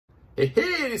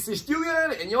Hey, this is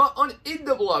Julian and you're on In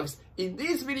The Blogs. In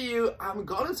this video, I'm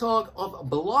gonna talk of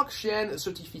blockchain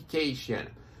certification.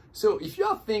 So if you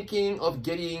are thinking of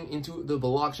getting into the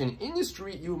blockchain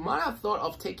industry, you might have thought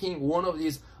of taking one of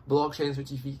these blockchain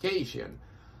certification.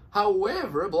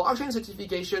 However, blockchain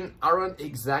certification aren't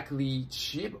exactly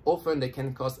cheap. Often they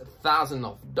can cost thousands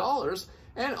of dollars,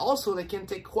 and also they can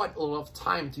take quite a lot of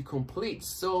time to complete.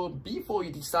 So before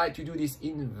you decide to do this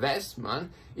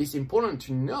investment, it's important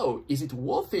to know, is it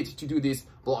worth it to do this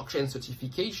blockchain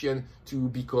certification to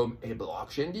become a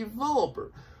blockchain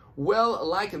developer? Well,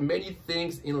 like many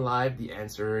things in life, the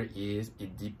answer is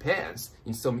it depends.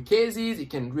 In some cases, it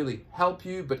can really help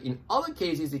you, but in other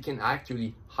cases, it can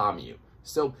actually harm you.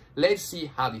 So let's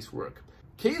see how this works.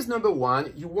 Case number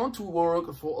one, you want to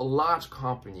work for large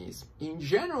companies. In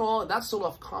general, that sort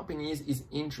of companies is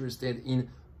interested in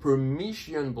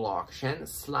permission blockchain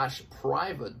 /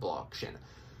 private blockchain.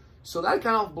 So that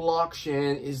kind of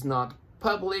blockchain is not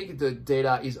public. The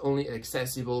data is only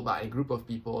accessible by a group of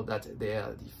people that they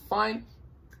are defined.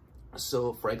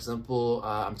 So for example,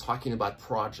 I'm talking about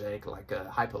project like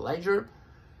a Hyperledger.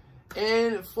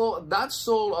 And for that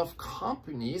sort of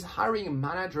companies, hiring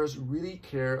managers really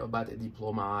care about a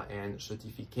diploma and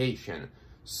certification.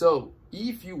 So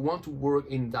if you want to work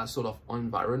in that sort of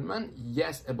environment,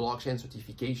 yes, a blockchain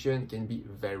certification can be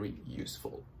very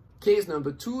useful. Case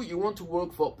number two, you want to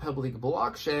work for public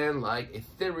blockchain like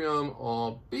Ethereum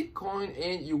or Bitcoin,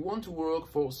 and you want to work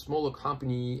for smaller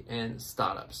company and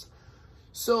startups.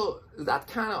 So that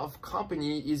kind of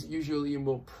company is usually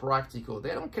more practical. They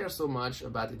don't care so much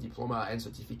about the diploma and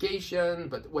certification,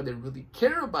 but what they really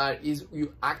care about is your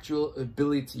actual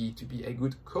ability to be a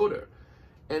good coder.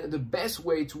 And the best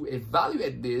way to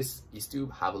evaluate this is to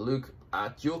have a look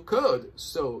at your code.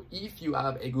 So if you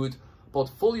have a good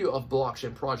portfolio of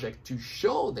blockchain project to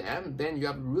show them, then you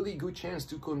have a really good chance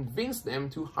to convince them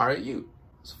to hire you.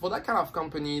 So for that kind of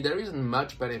company, there isn't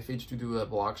much benefit to do a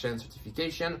blockchain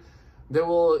certification. They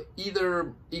will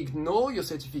either ignore your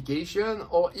certification,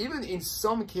 or even in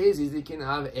some cases, it can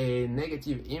have a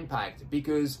negative impact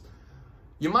because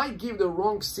you might give the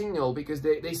wrong signal because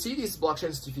they see this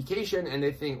blockchain certification and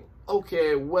they think,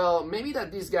 okay, well, maybe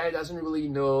that this guy doesn't really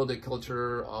know the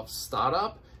culture of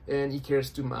startup and he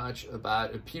cares too much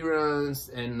about appearance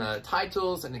and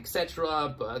titles and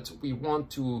etc. But we want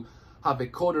to have a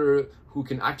coder who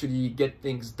can actually get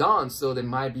things done, so there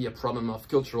might be a problem of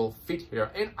cultural fit here.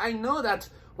 And I know that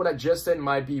what I just said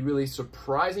might be really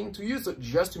surprising to you, so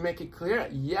just to make it clear,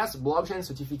 yes, blockchain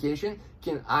certification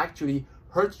can actually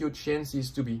hurt your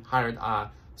chances to be hired at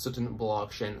a certain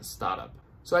blockchain startup.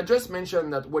 So I just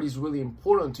mentioned that what is really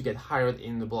important to get hired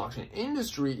in the blockchain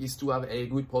industry is to have a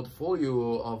good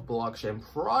portfolio of blockchain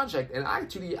project. And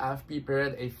actually I've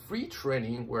prepared a free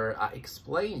training where I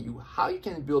explain you how you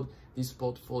can build this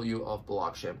portfolio of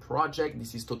blockchain project.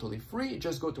 This is totally free.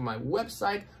 Just go to my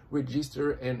website,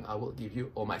 register, and I will give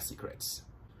you all my secrets.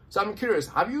 So I'm curious,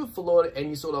 have you followed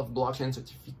any sort of blockchain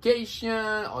certification?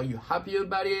 Are you happy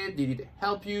about it? Did it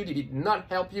help you? Did it not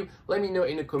help you? Let me know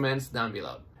in the comments down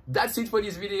below. That's it for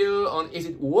this video on is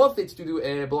it worth it to do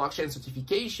a blockchain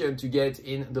certification to get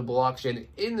in the blockchain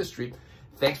industry.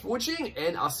 Thanks for watching,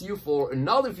 and I'll see you for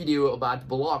another video about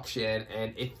blockchain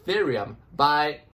and Ethereum. Bye.